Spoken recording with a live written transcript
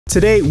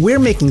Today, we're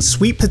making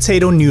sweet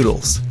potato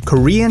noodles,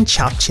 Korean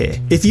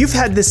japchae. If you've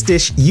had this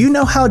dish, you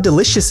know how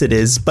delicious it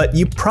is, but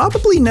you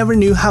probably never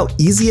knew how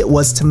easy it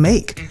was to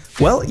make.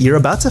 Well, you're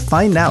about to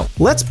find out.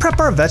 Let's prep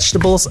our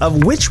vegetables,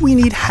 of which we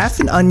need half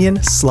an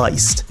onion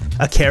sliced,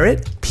 a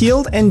carrot,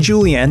 peeled and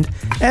julienned,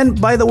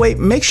 and by the way,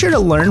 make sure to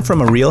learn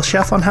from a real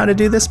chef on how to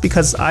do this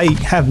because I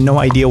have no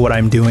idea what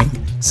I'm doing.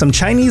 Some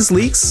Chinese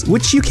leeks,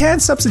 which you can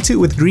substitute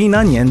with green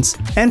onions,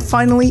 and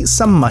finally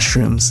some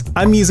mushrooms.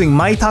 I'm using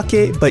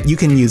maitake, but you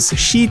can use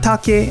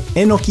shiitake,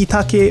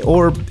 enokitake,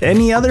 or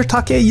any other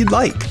take you'd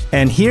like.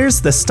 And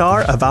here's the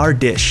star of our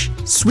dish,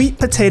 sweet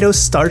potato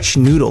starch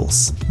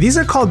noodles. These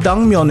are called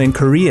dangmyeon in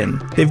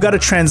Korean. They've got a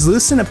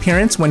translucent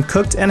appearance when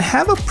cooked and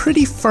have a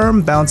pretty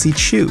firm bouncy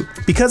chew.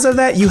 Because of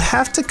that, you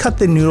have to cut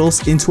the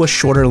noodles into a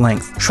shorter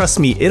length. Trust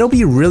me, it'll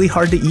be really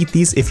hard to eat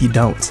these if you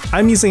don't.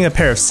 I'm using a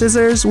pair of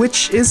scissors,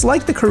 which is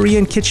like the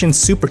Korean kitchen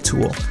super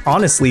tool.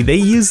 Honestly, they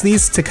use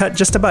these to cut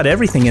just about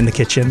everything in the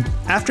kitchen.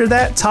 After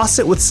that, toss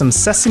it with some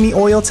sesame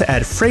oil to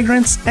add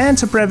fragrance and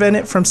to prevent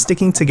it from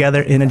sticking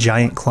together in a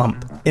giant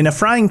clump. In a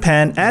frying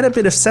pan, add a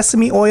bit of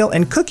sesame oil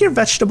and cook your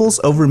vegetables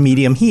over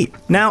medium heat.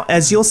 Now,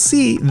 as you'll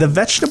see, the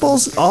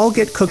vegetables all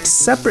get cooked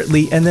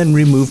separately and then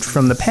removed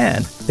from the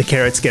pan. The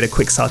carrots get a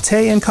quick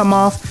saute and come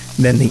off,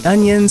 then the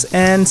onions,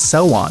 and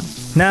so on.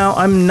 Now,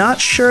 I'm not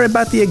sure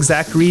about the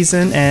exact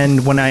reason,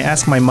 and when I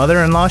asked my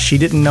mother-in-law, she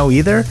didn't know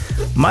either.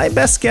 My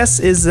best guess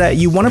is that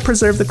you want to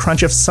preserve the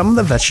crunch of some of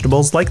the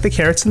vegetables like the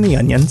carrots and the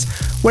onions,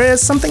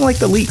 whereas something like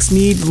the leeks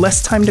need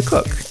less time to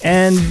cook,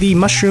 and the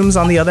mushrooms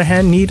on the other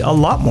hand need a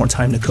lot more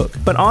time to cook.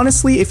 But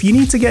honestly, if you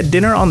need to get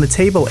dinner on the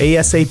table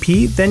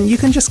ASAP, then you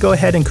can just go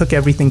ahead and cook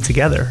everything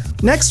together.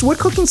 Next, we're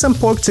cooking some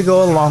pork to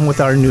go along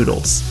with our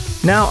noodles.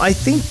 Now, I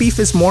think beef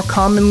is more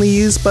commonly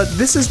used, but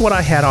this is what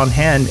I had on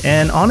hand,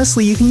 and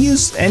honestly, you can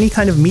use any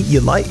kind of meat you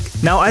like.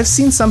 Now, I've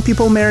seen some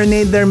people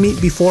marinate their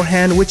meat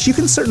beforehand, which you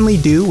can certainly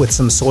do with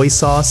some soy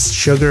sauce,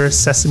 sugar,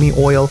 sesame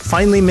oil,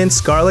 finely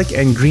minced garlic,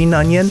 and green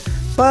onion,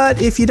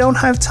 but if you don't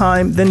have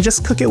time, then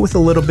just cook it with a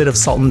little bit of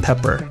salt and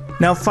pepper.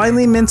 Now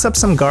finally mince up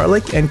some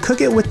garlic and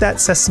cook it with that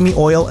sesame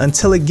oil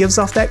until it gives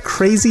off that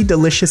crazy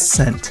delicious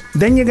scent.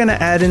 Then you're gonna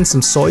add in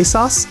some soy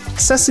sauce,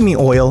 sesame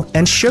oil,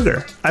 and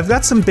sugar. I've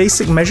got some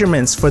basic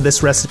measurements for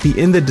this recipe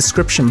in the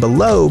description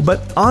below,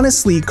 but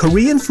honestly,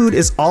 Korean food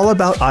is all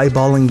about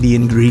eyeballing the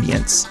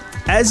ingredients.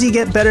 As you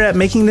get better at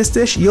making this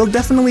dish, you'll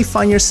definitely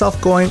find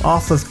yourself going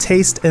off of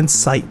taste and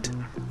sight.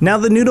 Now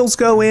the noodles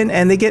go in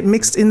and they get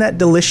mixed in that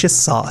delicious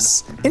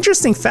sauce.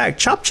 Interesting fact,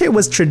 japchae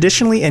was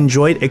traditionally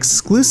enjoyed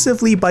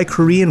exclusively by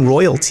Korean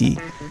royalty.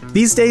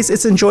 These days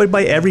it's enjoyed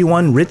by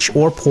everyone, rich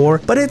or poor,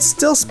 but it's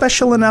still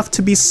special enough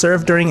to be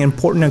served during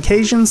important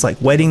occasions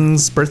like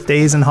weddings,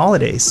 birthdays, and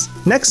holidays.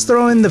 Next,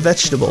 throw in the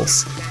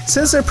vegetables.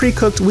 Since they're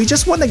pre-cooked, we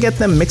just want to get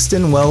them mixed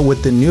in well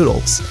with the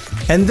noodles.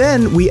 And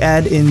then we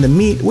add in the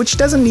meat, which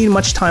doesn't need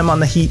much time on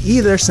the heat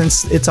either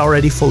since it's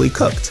already fully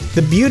cooked.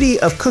 The beauty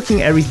of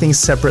cooking everything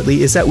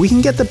separately is that we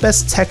can get the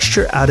best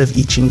texture out of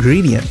each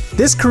ingredient.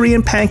 This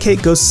Korean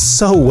pancake goes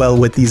so well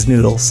with these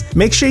noodles.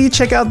 Make sure you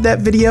check out that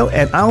video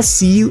and I'll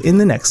see you in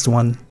the next one.